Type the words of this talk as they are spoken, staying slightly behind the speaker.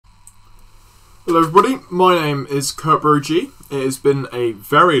Hello everybody, my name is KurtBroG. It has been a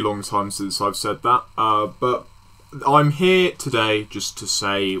very long time since I've said that, but I'm here today just to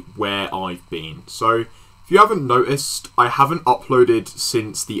say where I've been. So, if you haven't noticed, I haven't uploaded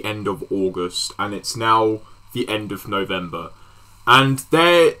since the end of August, and it's now the end of November. And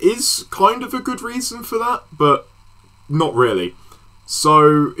there is kind of a good reason for that, but not really.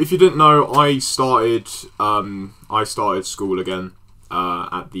 So, if you didn't know, I started school again.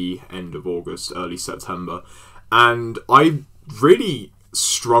 At the end of August, early September, and I really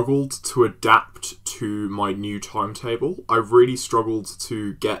struggled to adapt to my new timetable. I really struggled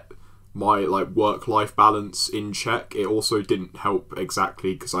to get my work-life balance in check. It also didn't help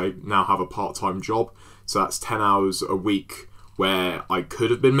exactly because I now have a part-time job, so that's 10 hours a week where I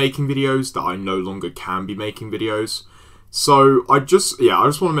could have been making videos that I no longer can be making videos. So I just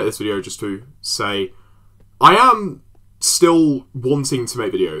want to make this video just to say I am still wanting to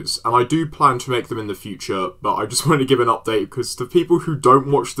make videos, and I do plan to make them in the future, but I just wanted to give an update because to people who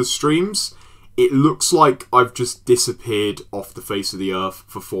don't watch the streams, it looks like I've just disappeared off the face of the earth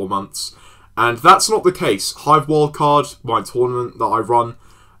for 4 months, and that's not the case. Hive Wildcard, my tournament that I run,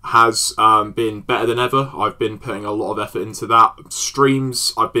 has been better than ever. I've been putting a lot of effort into that.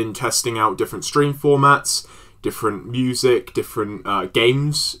 Streams, I've been testing out different stream formats, different music, different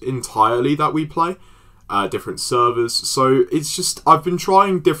games entirely that we play. Different servers, so it's just I've been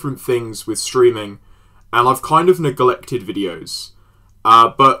trying different things with streaming, and I've kind of neglected videos.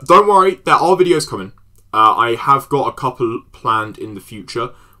 But don't worry, there are videos coming. I have got a couple planned in the future.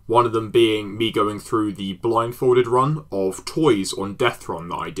 One of them being me going through the blindfolded run of toys on Death Run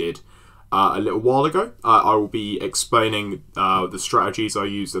that I did a little while ago. I will be explaining the strategies I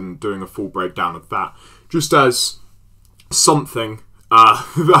used and doing a full breakdown of that, just as something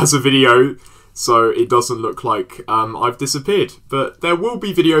as a video. So it doesn't look like I've disappeared. But there will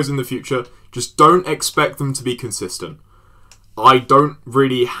be videos in the future. Just don't expect them to be consistent. I don't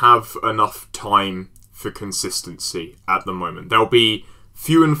really have enough time for consistency at the moment. There'll be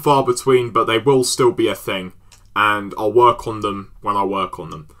few and far between, but they will still be a thing. And I'll work on them when I work on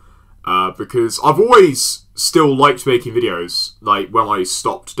them. Because I've always still liked making videos, like when I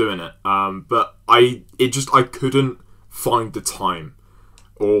stopped doing it. But I couldn't find the time.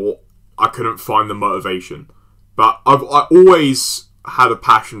 Or I couldn't find the motivation, but I always had a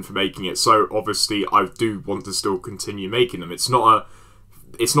passion for making it. So obviously, I do want to still continue making them. It's not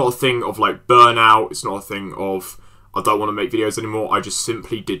a thing of like burnout. It's not a thing of I don't want to make videos anymore. I just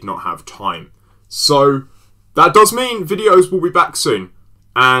simply did not have time. So that does mean videos will be back soon,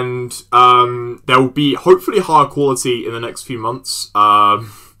 and there will be hopefully higher quality in the next few months.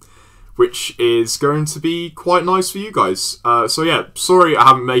 Which is going to be quite nice for you guys. So yeah, sorry I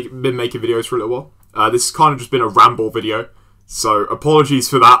haven't been making videos for a little while. This has kind of just been a ramble video, so apologies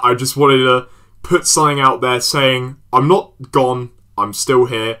for that. I just wanted to put something out there saying I'm not gone, I'm still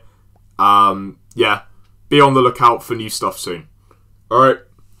here. Yeah, be on the lookout for new stuff soon. Alright,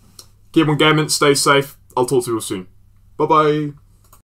 keep on gaming, stay safe, I'll talk to you all soon. Bye bye.